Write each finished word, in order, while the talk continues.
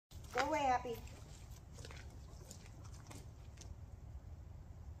happy.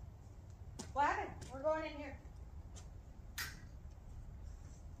 What happened? We're going in here.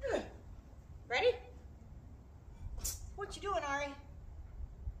 Ready? What you doing, Ari?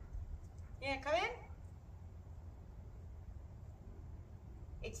 Yeah, come in.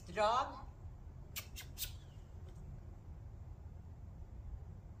 It's the dog.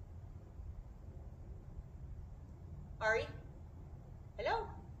 Ari? Hello?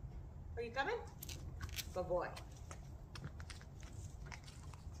 Are you coming? Good boy.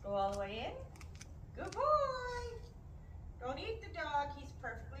 Go all the way in. Good boy. Don't eat the dog. He's a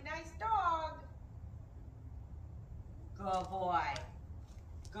perfectly nice dog. Good boy.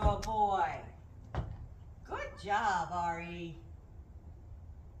 Good boy. Good job, Ari.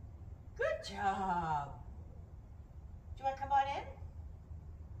 Good job. Do you want to come on in?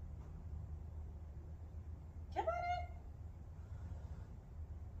 Come on in.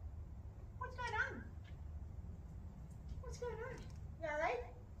 What's going on? What's going on? You all right?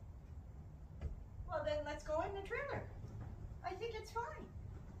 Well, then let's go in the trailer. I think it's fine.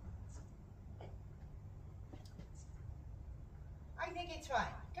 I think it's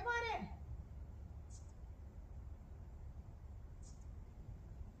fine. Come on in.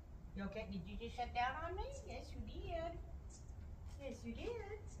 You okay? Did you just shut down on me? Yes, you did. Yes, you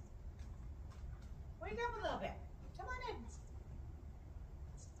did. Wake up a little bit. Come on in.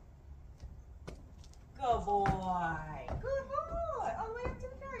 Good boy. Good boy. All the way up to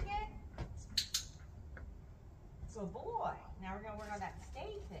the door again. Good boy. Now we're going to work on that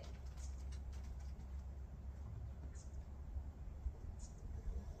stay thing.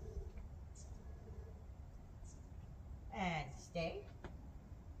 And stay.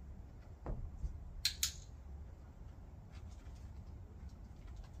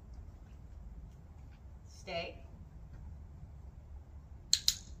 Stay.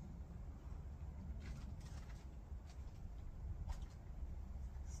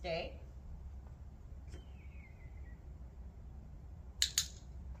 Stay.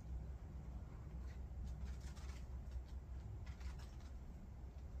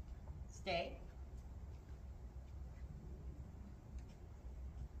 Stay.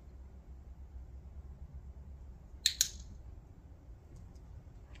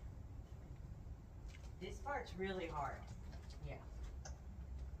 This part's really hard. Yeah.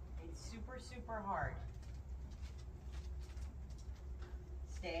 It's super, super hard.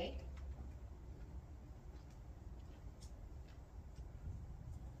 Stay.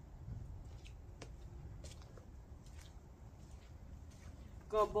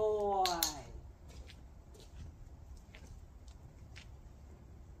 Good boy.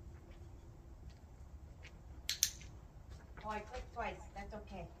 Oh, I clicked twice. That's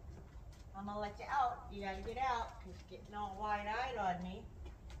okay. I'm gonna let you out. You gotta get out. It's getting all wide-eyed on me.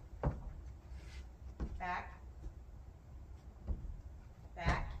 Back.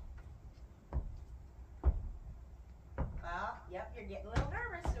 Back. Well, yep, you're getting a little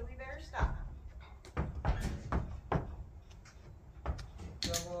nervous, so we better stop.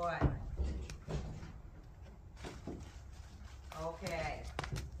 Good boy. Okay.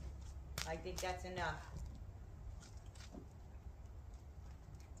 I think that's enough.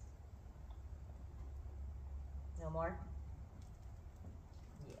 No more?